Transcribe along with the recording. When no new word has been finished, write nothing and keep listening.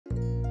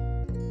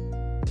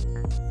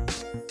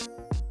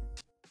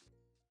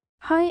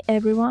Hi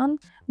everyone,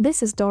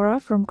 this is Dora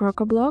from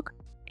Crocoblock,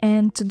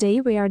 and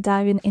today we are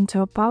diving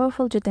into a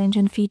powerful jet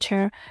engine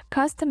feature,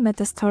 custom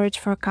meta storage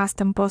for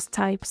custom post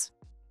types.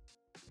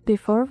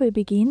 Before we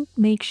begin,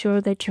 make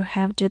sure that you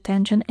have jet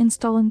engine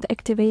installed and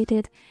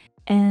activated,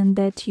 and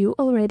that you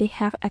already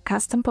have a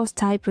custom post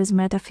type with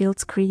meta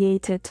fields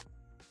created.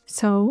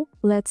 So,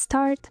 let's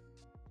start.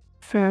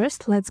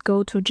 First, let's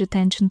go to jet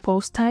engine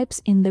post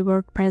types in the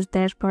WordPress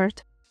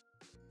dashboard.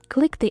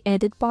 Click the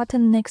Edit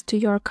button next to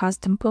your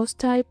custom post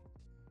type.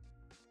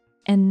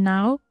 And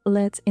now,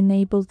 let's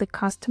enable the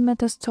Custom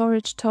Meta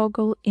Storage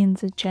toggle in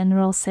the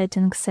General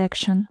Settings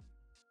section.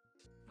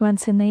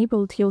 Once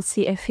enabled, you'll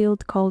see a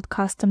field called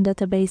Custom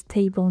Database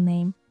Table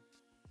Name.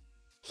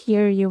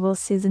 Here you will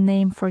see the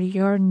name for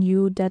your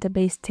new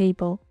database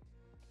table.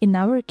 In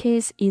our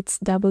case, it's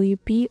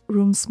WP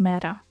Rooms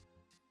Meta.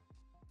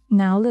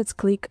 Now let's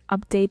click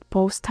Update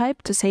Post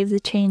Type to save the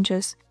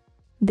changes.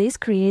 This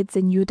creates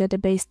the new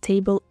database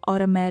table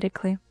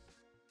automatically.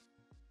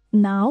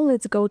 Now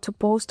let's go to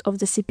post of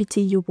the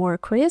CPT you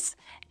work with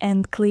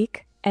and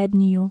click Add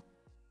New.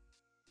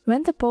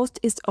 When the post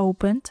is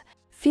opened,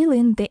 fill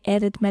in the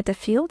added meta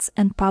fields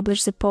and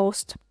publish the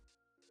post.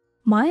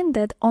 Mind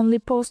that only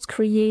posts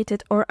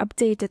created or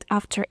updated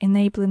after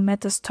enabling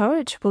meta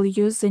storage will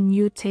use the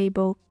new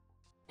table.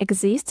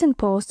 Existing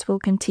posts will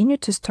continue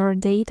to store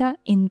data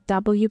in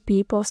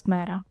WP Post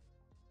Meta.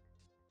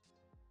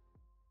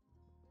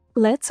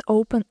 Let's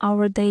open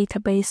our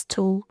database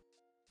tool.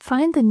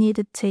 Find the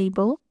needed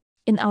table.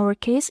 In our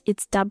case,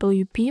 it's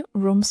WP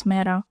Rooms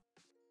Meta.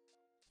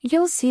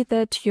 You'll see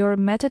that your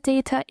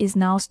metadata is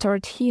now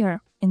stored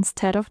here,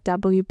 instead of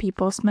WP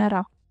Post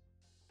Meta.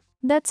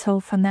 That's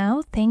all for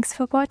now, thanks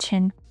for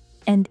watching.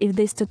 And if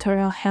this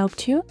tutorial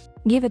helped you,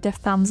 give it a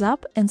thumbs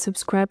up and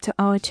subscribe to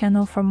our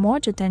channel for more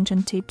jet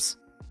engine tips.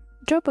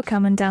 Drop a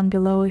comment down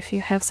below if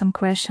you have some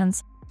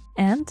questions,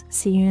 and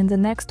see you in the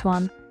next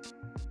one.